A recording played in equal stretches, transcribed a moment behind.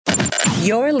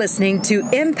You're listening to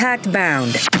Impact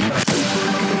Bound.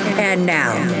 And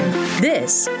now,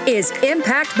 this is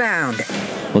Impact Bound.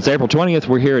 Well, it's April 20th.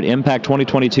 We're here at Impact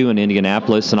 2022 in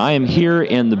Indianapolis, and I am here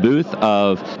in the booth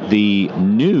of the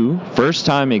new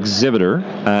first-time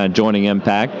exhibitor joining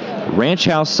Impact, Ranch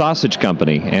House Sausage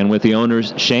Company, and with the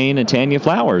owners, Shane and Tanya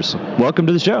Flowers. Welcome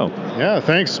to the show. Yeah,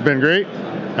 thanks. It's been great.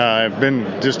 It's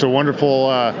been just a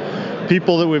wonderful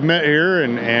people that we've met here,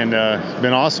 and it's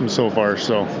been awesome so far,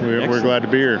 so we're glad to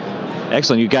be here.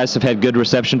 Excellent. You guys have had good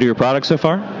reception to your product so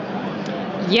far?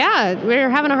 Yeah, we're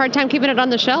having a hard time keeping it on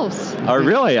the shelves. Oh,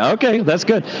 really? Okay, that's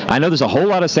good. I know there's a whole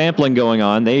lot of sampling going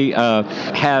on. They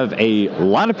have a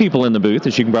lot of people in the booth,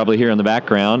 as you can probably hear in the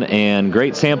background, and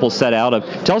great samples set out.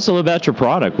 Tell us a little about your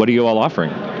product. What are you all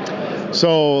offering?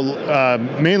 So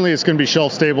mainly it's going to be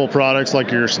shelf-stable products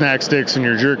like your snack sticks and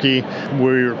your jerky.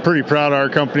 We're pretty proud of our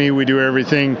company. We do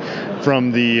everything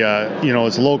from the,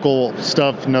 it's local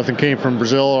stuff. Nothing came from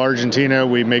Brazil, Argentina.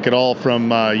 We make it all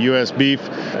from U.S. beef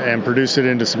and produce it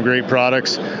into some great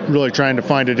products. Really trying to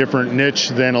find a different niche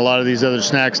than a lot of these other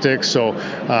snack sticks. So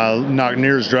not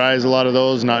near as dry as a lot of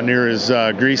those, not near as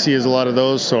greasy as a lot of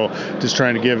those. So just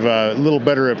trying to give a little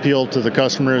better appeal to the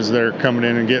customers. They're coming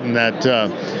in and getting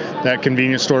that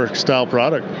convenience store style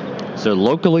product. So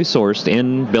locally sourced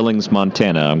in Billings,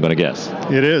 Montana, I'm going to guess.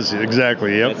 It is,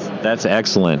 exactly, yep. That's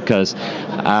excellent, because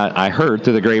I heard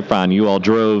through the grapevine you all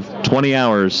drove 20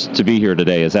 hours to be here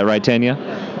today. Is that right, Tanya?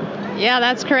 Yeah,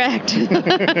 that's correct.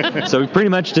 So we pretty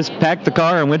much just packed the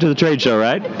car and went to the trade show,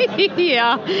 right?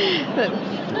 Yeah.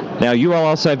 Now, you all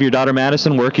also have your daughter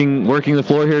Madison working the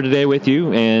floor here today with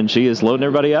you, and she is loading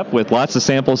everybody up with lots of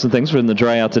samples and things for them to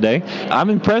try out today.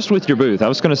 I'm impressed with your booth. I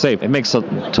was going to say, it makes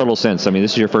total sense. I mean,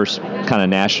 this is your first kind of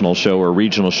national show or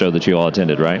regional show that you all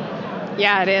attended, right?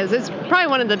 Yeah, it is. It's probably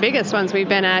one of the biggest ones we've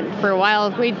been at for a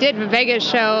while. We did a Vegas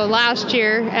show last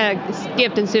year, a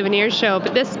gift and souvenir show,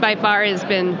 but this by far has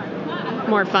been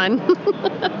more fun.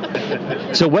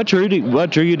 So what drew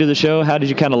you to the show? How did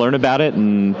you kind of learn about it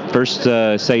and first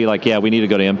say, we need to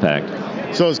go to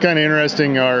Impact? So it's kind of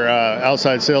interesting. Our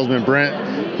outside salesman,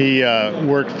 Brent, he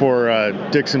worked for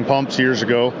Dixon Pumps years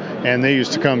ago, and they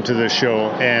used to come to this show.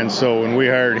 And so when we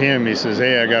hired him, he says,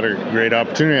 hey, I got a great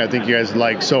opportunity I think you guys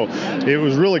like. So it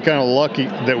was really kind of lucky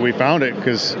that we found it,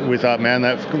 because we thought, man,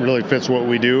 that really fits what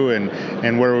we do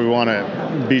and where we want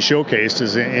to be showcased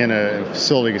is in a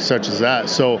facility such as that.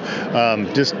 So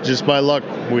just by luck,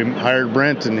 we hired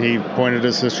Brent, and he pointed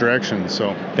us this direction.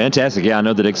 So fantastic. Yeah, I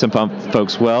know the Dixon Pump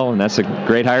folks well, and that's a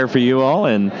great hire for you all,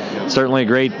 and certainly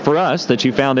great for us that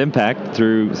you found Impact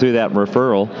through that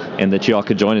referral, and that you all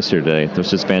could join us here today.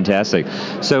 This is fantastic.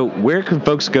 So where can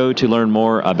folks go to learn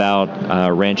more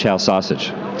about Ranch House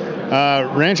Sausage?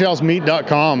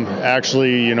 RanchHouseMeat.com.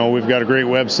 Actually, we've got a great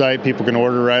website. People can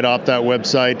order right off that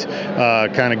website.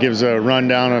 Kind of gives a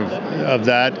rundown of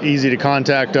that. Easy to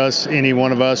contact us, any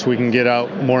one of us. We can get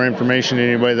out more information to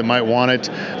anybody that might want it.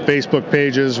 Facebook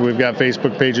pages. We've got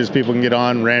Facebook pages people can get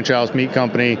on. Ranch House Meat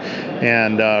Company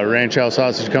and Ranch House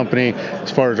Sausage Company,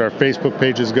 as far as our Facebook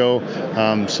pages go.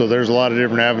 So there's a lot of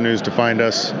different avenues to find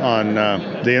us on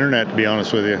the internet, to be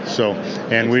honest with you. So,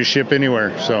 and we ship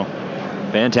anywhere. So.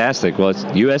 Fantastic. Well, it's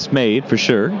U.S. made for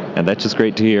sure, and that's just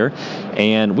great to hear.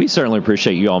 And we certainly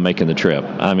appreciate you all making the trip.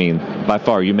 I mean, by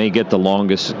far, you may get the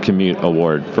longest commute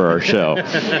award for our show.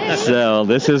 So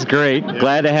this is great.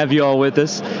 Glad to have you all with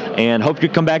us, and hope you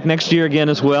come back next year again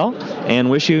as well, and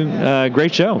wish you a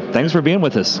great show. Thanks for being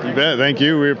with us. You bet. Thank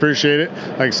you. We appreciate it.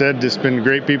 Like I said, just been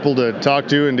great people to talk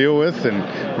to and deal with, and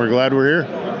we're glad we're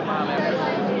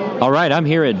here. All right, I'm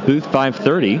here at booth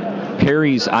 530.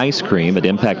 Perry's Ice Cream at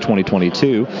Impact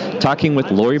 2022, talking with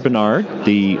Lori Bernard,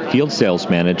 the field sales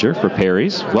manager for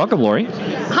Perry's. Welcome, Lori.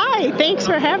 Hi, thanks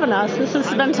for having us. This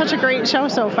has been such a great show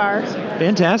so far.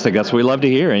 Fantastic. That's what we love to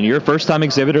hear. And you're a first-time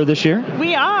exhibitor this year?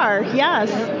 We are, yes.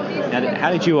 And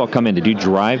how did you all come in? Did you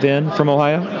drive in from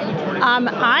Ohio?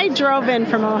 I drove in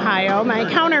from Ohio.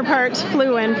 My counterparts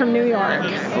flew in from New York.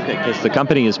 Okay, because the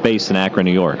company is based in Akron,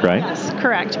 New York, right? Yes,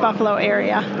 correct. Buffalo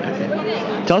area.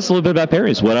 Tell us a little bit about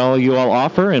Perry's, what all you all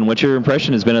offer, and what your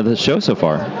impression has been of the show so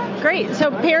far. Great. So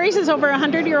Perry's is over a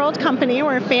 100-year-old company.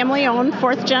 We're family-owned,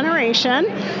 fourth generation.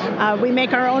 We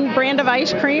make our own brand of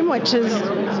ice cream, which is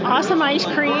awesome ice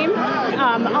cream.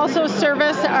 Also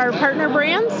service our partner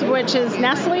brands, which is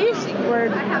Nestle. We're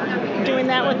doing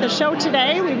that with the show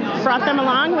today. We brought them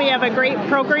along. We have a great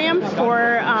program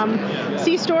for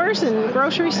C-stores and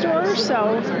grocery stores,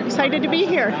 so excited to be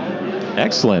here.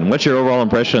 Excellent. What's your overall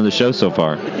impression of the show so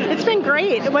far? It's been great.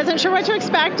 great. I wasn't sure what to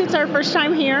expect. It's our first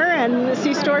time here and the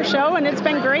C-Store show, and it's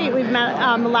been great. We've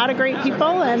met a lot of great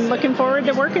people and looking forward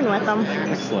to working with them.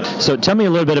 Excellent. So tell me a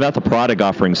little bit about the product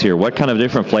offerings here. What kind of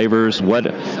different flavors? What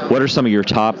are some of your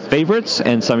top favorites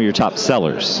and some of your top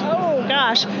sellers? Oh,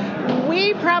 gosh.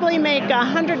 We probably make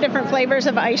 100 different flavors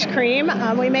of ice cream.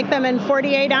 We make them in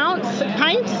 48-ounce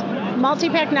pints,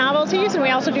 multi-pack novelties, and we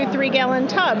also do 3-gallon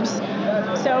tubs.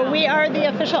 So we are the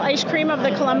official ice cream of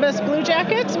the Columbus Blue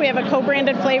Jackets. We have a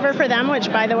co-branded flavor for them,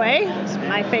 which, by the way, is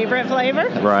my favorite flavor.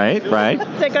 Right.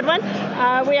 It's a good one.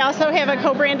 We also have a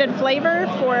co-branded flavor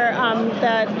for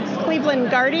the Cleveland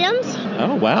Guardians.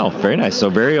 Oh, wow. Very nice. So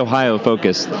very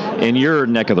Ohio-focused in your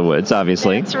neck of the woods,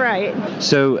 obviously. That's right.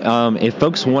 So if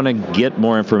folks want to get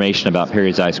more information about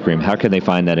Perry's Ice Cream, how can they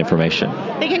find that information?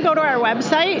 They can go to our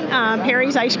website,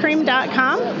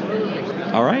 perrysicecream.com.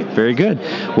 All right. Very good.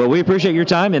 Well, we appreciate your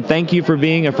time, and thank you for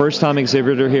being a first-time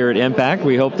exhibitor here at Impact.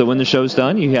 We hope that when the show's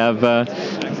done, you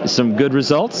have some good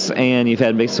results, and you've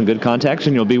made some good contacts,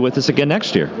 and you'll be with us again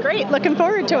next year. Great. Looking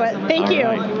forward to it. Thank you.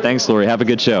 Right. Thanks, Lori. Have a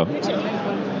good show. You too.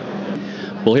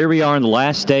 Well, here we are in the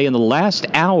last day and the last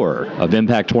hour of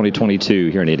Impact 2022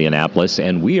 here in Indianapolis,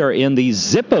 and we are in the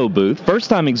Zippo booth,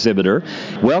 first-time exhibitor.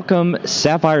 Welcome,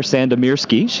 Sapphire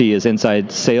Sandomierski. She is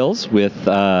inside sales with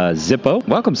Zippo.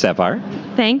 Welcome, Sapphire.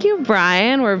 Thank you,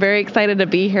 Brian. We're very excited to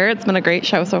be here. It's been a great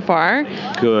show so far.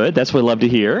 Good. That's what we love to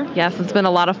hear. Yes, it's been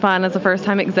a lot of fun. As a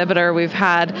first-time exhibitor, we've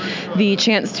had the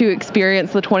chance to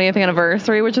experience the 20th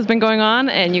anniversary, which has been going on,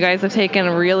 and you guys have taken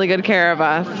really good care of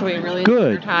us. We really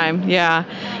enjoyed your time. Yeah,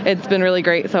 it's been really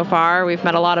great so far. We've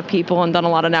met a lot of people and done a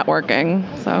lot of networking.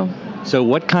 So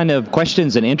what kind of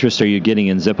questions and interests are you getting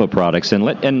in Zippo products? And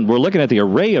we're looking at the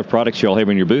array of products you all have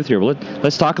in your booth here.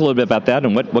 Let's talk a little bit about that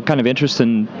and what kind of interest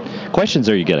and questions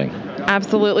are you getting?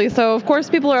 Absolutely. So, of course,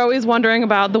 people are always wondering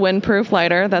about the windproof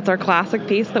lighter. That's our classic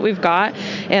piece that we've got.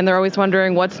 And they're always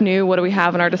wondering what's new, what do we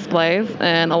have in our displays.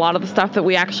 And a lot of the stuff that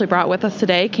we actually brought with us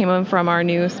today came in from our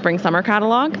new spring-summer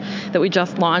catalog that we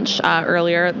just launched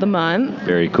earlier the month.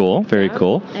 Very cool. Very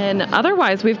cool. And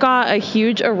otherwise, we've got a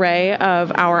huge array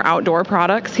of our outdoor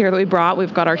products here that we brought.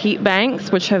 We've got our heat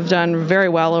banks, which have done very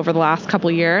well over the last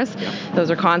couple of years. Those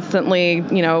are constantly,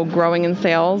 growing in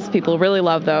sales. People really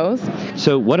love those.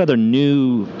 So what other new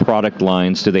product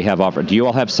lines do they have offered? Do you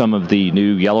all have some of the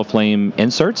new Yellow Flame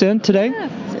inserts in today?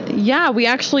 Yes. Yeah, we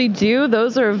actually do.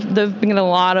 They've been getting a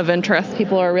lot of interest.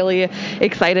 People are really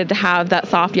excited to have that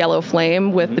soft yellow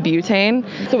flame with the butane.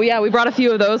 So we brought a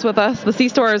few of those with us. The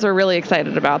C-stores are really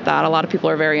excited about that. A lot of people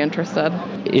are very interested.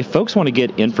 If folks want to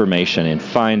get information and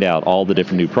find out all the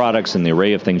different new products and the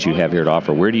array of things you have here to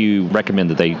offer, where do you recommend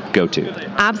that they go to?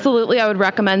 Absolutely. I would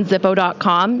recommend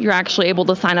Zippo.com. You're actually able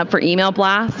to sign up for email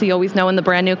blasts, so you always know when the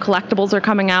brand new collectibles are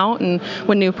coming out and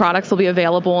when new products will be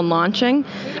available and launching.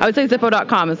 I would say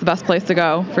Zippo.com is the best place to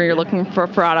go for you're looking for a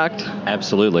product.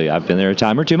 Absolutely. I've been there a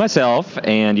time or two myself,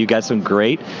 and you got some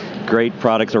great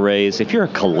product arrays. If you're a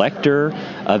collector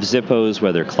of Zippos,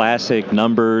 whether classic,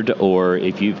 numbered, or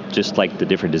if you just like the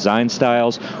different design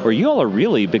styles, or you all are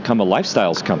really become a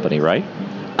lifestyles company, right?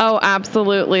 Oh,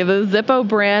 absolutely. The Zippo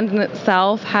brand in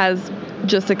itself has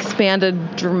just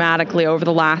expanded dramatically over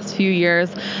the last few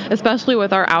years, especially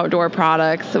with our outdoor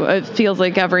products. So it feels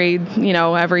like every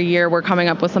year we're coming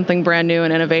up with something brand new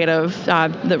and innovative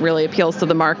that really appeals to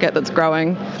the market that's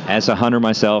growing. As a hunter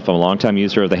myself, I'm a longtime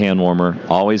user of the hand warmer.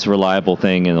 Always a reliable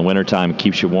thing in the wintertime. It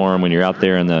keeps you warm when you're out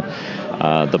there in the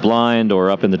blind or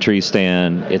up in the tree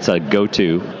stand. It's a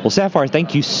go-to. Well, Sapphire,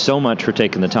 thank you so much for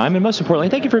taking the time, and most importantly,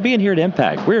 thank you for being here at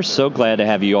Impact. We're so glad to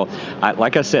have you all.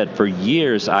 Like I said, for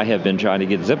years I have been trying to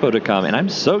get Zippo to come, and I'm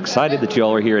so excited that you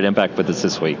all are here at Impact with us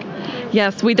this week.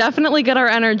 Yes, we definitely get our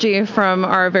energy from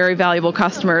our very valuable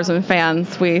customers and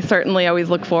fans. We certainly always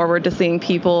look forward to seeing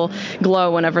people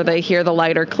glow whenever they hear the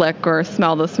lighter click or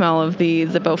smell the smell of the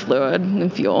Zippo fluid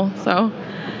and fuel. So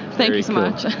thank you so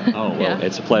much. Oh, well,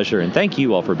 It's a pleasure, and thank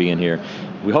you all for being here.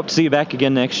 We hope to see you back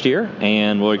again next year,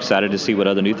 and we're excited to see what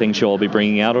other new things you'll all be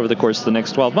bringing out over the course of the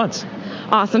next 12 months.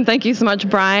 Awesome. Thank you so much,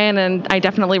 Brian, and I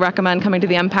definitely recommend coming to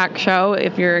the Impact show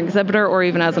if you're an exhibitor or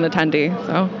even as an attendee.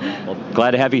 Well,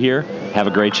 glad to have you here. Have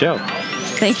a great show.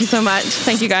 Thank you so much.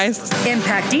 Thank you, guys.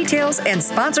 Impact details and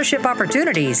sponsorship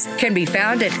opportunities can be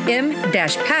found at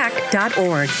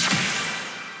im-pack.org.